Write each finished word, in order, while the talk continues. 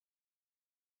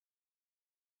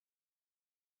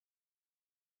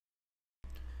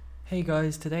Hey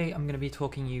guys, today I'm going to be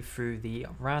talking you through the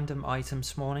random item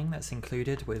spawning that's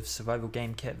included with Survival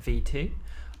Game Kit V2.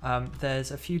 There's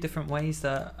a few different ways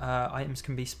that items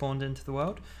can be spawned into the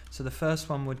world. So the first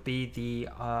one would be the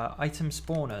item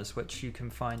spawners, which you can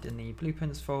find in the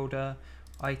blueprints folder,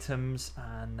 items,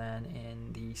 and then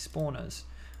in the spawners.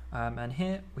 And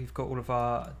here we've got all of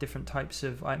our different types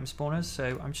of item spawners.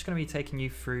 So I'm just going to be taking you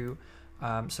through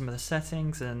some of the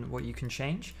settings and what you can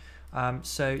change.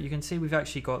 So you can see we've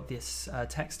actually got this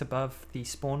text above the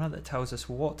spawner that tells us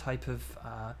what type of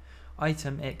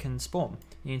item it can spawn.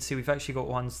 You can see we've actually got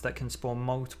ones that can spawn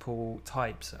multiple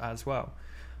types as well.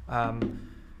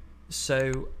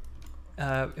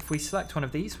 If we select one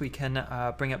of these, we can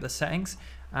bring up the settings.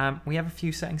 We have a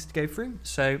few settings to go through.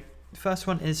 So the first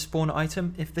one is spawn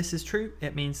item. If this is true,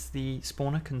 it means the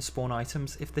spawner can spawn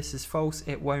items. If this is false,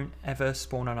 it won't ever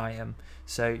spawn an item.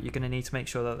 So you're going to need to make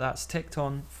sure that that's ticked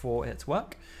on for it to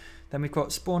work. Then we've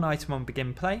got spawn item on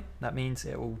begin play. That means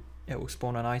it will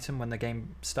spawn an item when the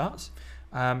game starts.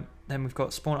 Then we've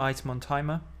got spawn item on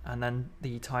timer, and then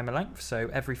the timer length. So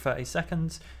every 30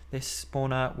 seconds, this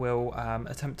spawner will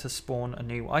attempt to spawn a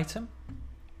new item.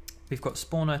 We've got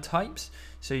spawner types,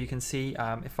 so you can see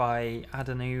if I add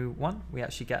a new one, we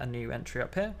actually get a new entry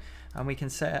up here, and we can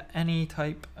set any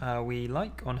type we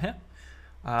like on here.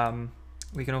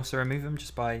 We can also remove them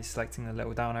just by selecting the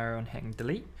little down arrow and hitting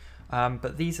delete.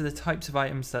 But these are the types of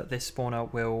items that this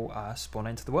spawner will spawn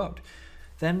into the world.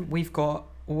 Then we've got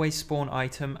always spawn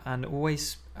item and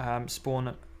always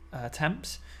spawn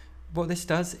temps. What this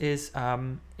does is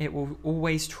it will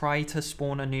always try to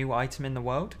spawn a new item in the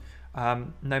world.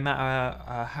 No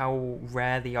matter how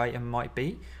rare the item might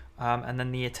be, and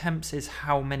then the attempts is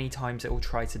how many times it will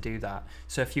try to do that.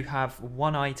 So if you have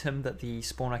one item that the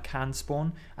spawner can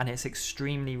spawn and it's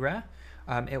extremely rare,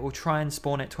 it will try and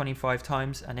spawn it 25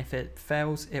 times, and if it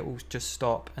fails, it will just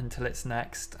stop until its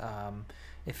next,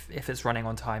 if it's running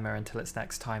on timer, until its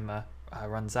next timer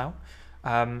runs out.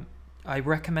 I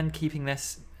recommend keeping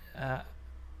this at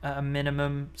a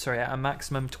maximum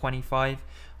 25.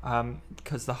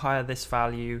 Because the higher this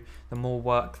value, the more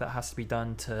work that has to be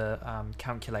done to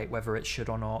calculate whether it should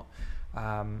or not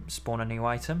spawn a new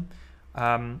item.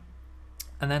 And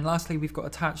then lastly, we've got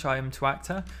attach item to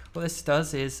actor. What this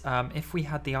does is if we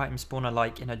had the item spawner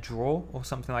like in a drawer or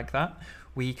something like that,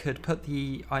 we could put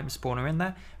the item spawner in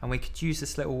there, and we could use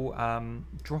this little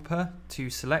dropper to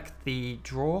select the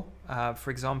drawer, for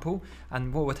example,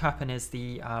 and what would happen is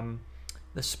the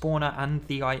spawner and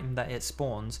the item that it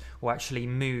spawns will actually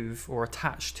move or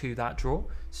attach to that drawer.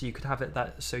 So you could have it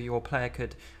so your player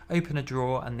could open a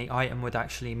drawer and the item would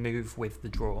actually move with the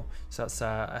drawer. So that's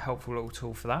a helpful little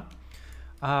tool for that.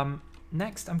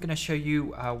 Next, I'm going to show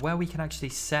you where we can actually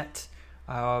set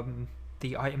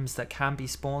the items that can be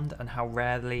spawned and how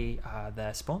rarely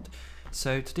they're spawned.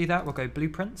 So to do that, we'll go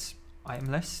blueprints,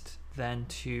 item list, then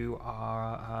to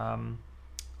our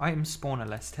item spawner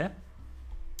list here.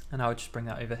 And I'll just bring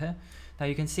that over here. Now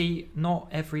you can see not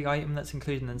every item that's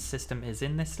included in the system is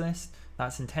in this list.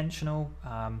 That's intentional.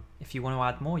 If you want to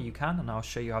add more, you can, and I'll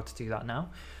show you how to do that now.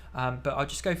 But I'll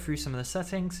just go through some of the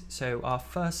settings. So our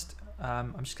first,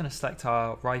 I'm just going to select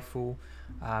our rifle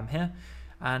here.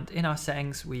 And in our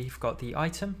settings, we've got the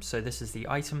item. So this is the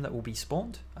item that will be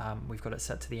spawned. We've got it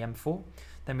set to the M4.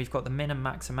 Then we've got the min and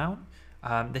max amount.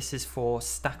 This is for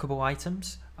stackable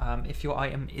items. If your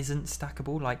item isn't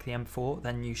stackable like the M4,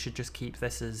 then you should just keep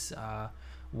this as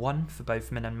 1 for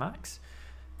both min and max.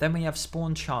 Then we have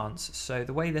spawn chance. So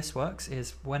the way this works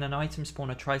is when an item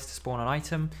spawner tries to spawn an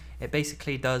item, it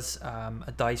basically does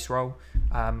a dice roll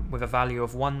with a value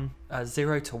of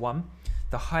 0 to 1.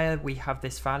 The higher we have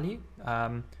this value,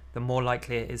 the more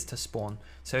likely it is to spawn.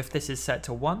 So if this is set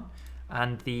to 1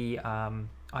 and the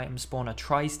item spawner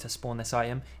tries to spawn this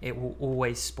item, it will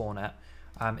always spawn it.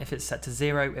 If it's set to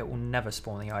 0, it will never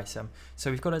spawn the item. So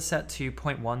we've got it set to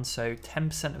 0.1, so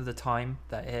 10% of the time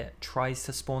that it tries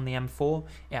to spawn the M4,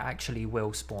 it actually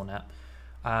will spawn it.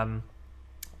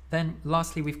 Then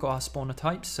lastly, we've got our spawner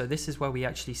types. So this is where we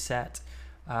actually set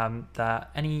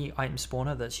that any item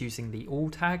spawner that's using the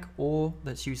all tag or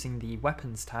that's using the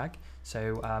weapons tag.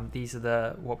 So these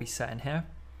are what we set in here.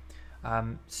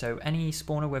 So any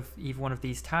spawner with either one of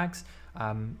these tags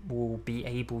will be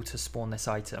able to spawn this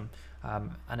item.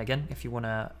 And again, if you want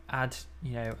to add,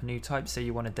 a new type, so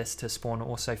you wanted this to spawn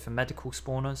also for medical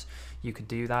spawners, you could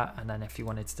do that. And then if you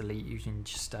wanted to delete, you can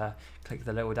just click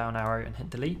the little down arrow and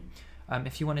hit delete.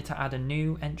 If you wanted to add a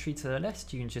new entry to the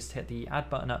list, you can just hit the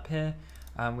add button up here.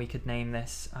 We could name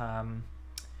this, trying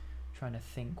to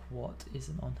think what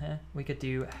isn't on here. We could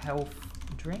do health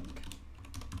drink,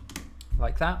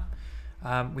 like that.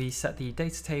 we set the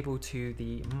data table to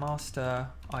the master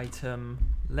item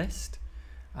list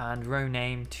and row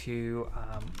name to,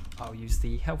 I'll use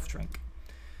the health drink.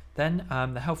 Then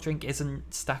the health drink isn't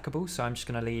stackable, so I'm just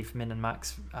going to leave min and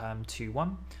max to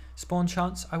 1. Spawn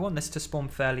chance, I want this to spawn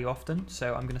fairly often,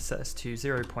 so I'm going to set this to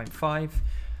 0.5.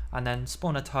 And then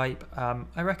spawner type,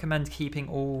 I recommend keeping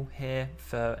all here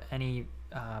for any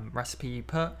recipe you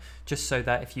put, just so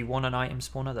that if you want an item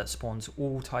spawner that spawns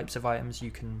all types of items,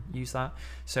 you can use that.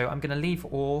 So I'm going to leave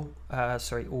all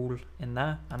in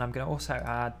there, and I'm going to also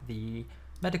add the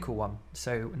medical one.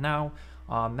 So now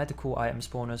our medical item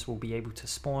spawners will be able to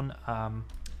spawn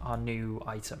our new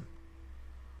item.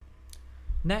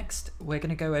 Next, we're going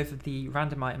to go over the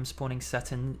random item spawning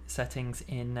settings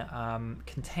in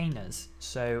containers.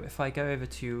 So if I go over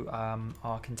to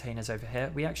our containers over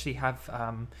here, we actually have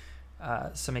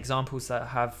some examples that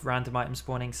have random item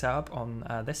spawning set up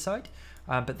on this side,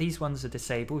 but these ones are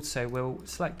disabled, so we'll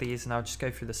select these and I'll just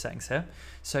go through the settings here.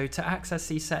 So to access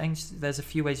these settings, there's a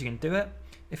few ways you can do it.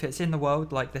 If it's in the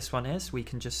world like this one is, we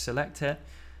can just select it.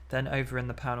 Then over in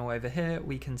the panel over here,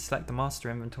 we can select the master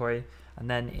inventory, and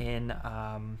then in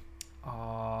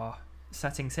our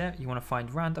settings here, you want to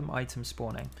find random item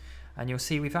spawning. And you'll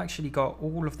see we've actually got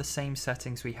all of the same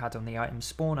settings we had on the item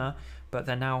spawner, but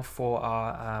they're now for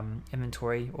our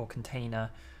inventory or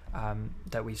container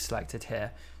that we've selected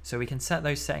here. So we can set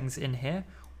those settings in here,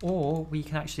 or we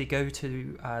can actually go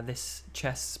to this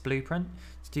chest's blueprint.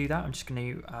 To do that, I'm just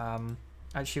going to,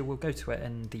 actually we'll go to it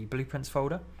in the blueprints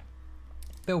folder,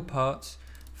 build parts,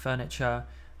 furniture,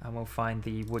 and we'll find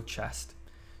the wood chest.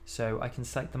 So I can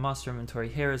select the master inventory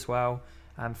here as well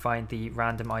and find the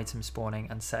random item spawning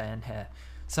and set it in here.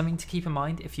 Something to keep in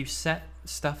mind, if you set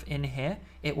stuff in here,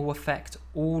 it will affect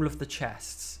all of the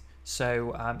chests.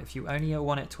 So if you only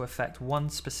want it to affect one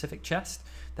specific chest,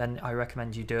 then I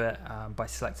recommend you do it by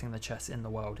selecting the chest in the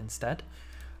world instead.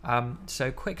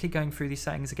 So quickly going through these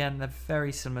settings again, they're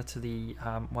very similar to the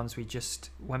ones we just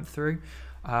went through.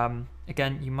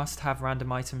 Again, you must have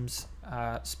random items,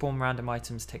 spawn random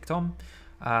items ticked on.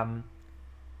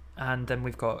 And then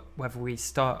we've got whether we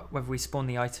spawn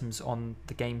the items on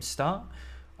the game start,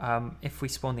 if we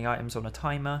spawn the items on a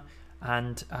timer,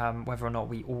 and whether or not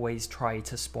we always try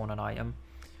to spawn an item.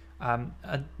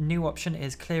 A new option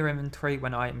is clear inventory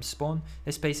when items spawn.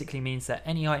 This basically means that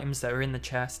any items that are in the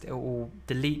chest, it will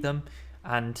delete them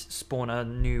and spawn a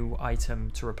new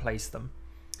item to replace them.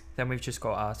 Then we've just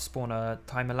got our spawner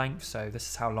timer length, so this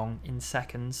is how long in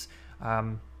seconds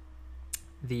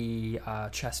the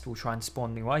chest will try and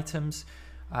spawn new items.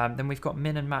 Then we've got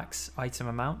min and max item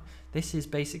amount. This is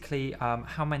basically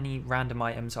how many random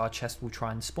items our chest will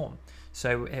try and spawn.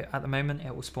 So at the moment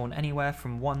it will spawn anywhere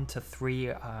from 1 to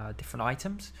 3 different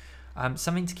items.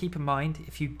 Something to keep in mind,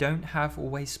 if you don't have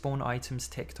always spawn items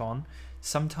ticked on,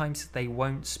 sometimes they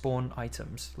won't spawn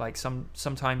items. Like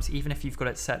sometimes even if you've got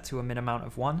it set to a min amount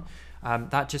of 1,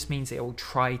 that just means it will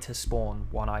try to spawn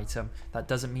one item. That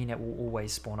doesn't mean it will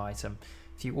always spawn item.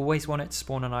 If you always want it to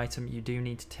spawn an item, you do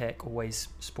need to tick always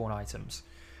spawn items.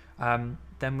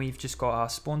 Then we've just got our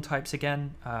spawn types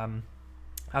again.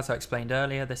 As I explained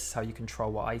earlier, this is how you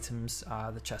control what items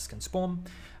the chest can spawn.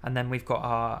 And then we've got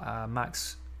our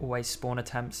max always spawn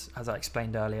attempts. As I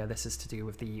explained earlier, this is to do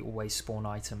with the always spawn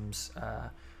items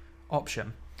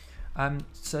option.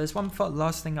 So there's one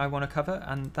last thing I want to cover,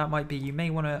 and that might be you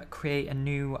may want to create a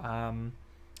new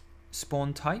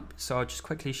spawn type. So I'll just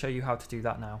quickly show you how to do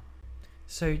that now.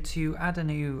 So to add a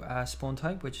new spawn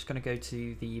type, we're just going to go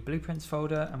to the blueprints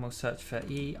folder and we'll search for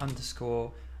e_recipe,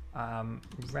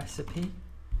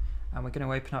 and we're going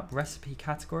to open up recipe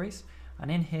categories, and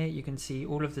in here you can see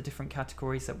all of the different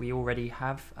categories that we already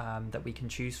have that we can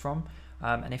choose from,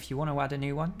 and if you want to add a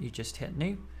new one, you just hit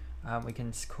new. We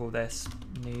can call this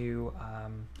new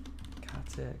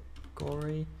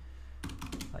category,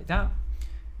 like that.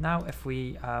 Now if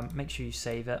we make sure you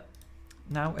save it.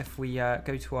 Now if we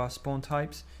go to our spawn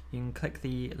types, you can click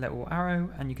the little arrow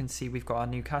and you can see we've got our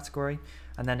new category.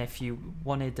 And then if you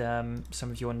wanted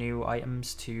some of your new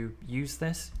items to use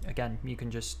this, again, you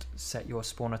can just set your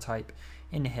spawner type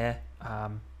in here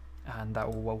and that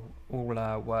will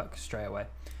all work straight away.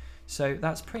 So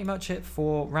that's pretty much it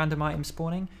for random item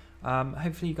spawning.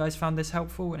 Hopefully you guys found this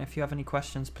helpful, and if you have any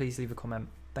questions, please leave a comment.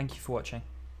 Thank you for watching.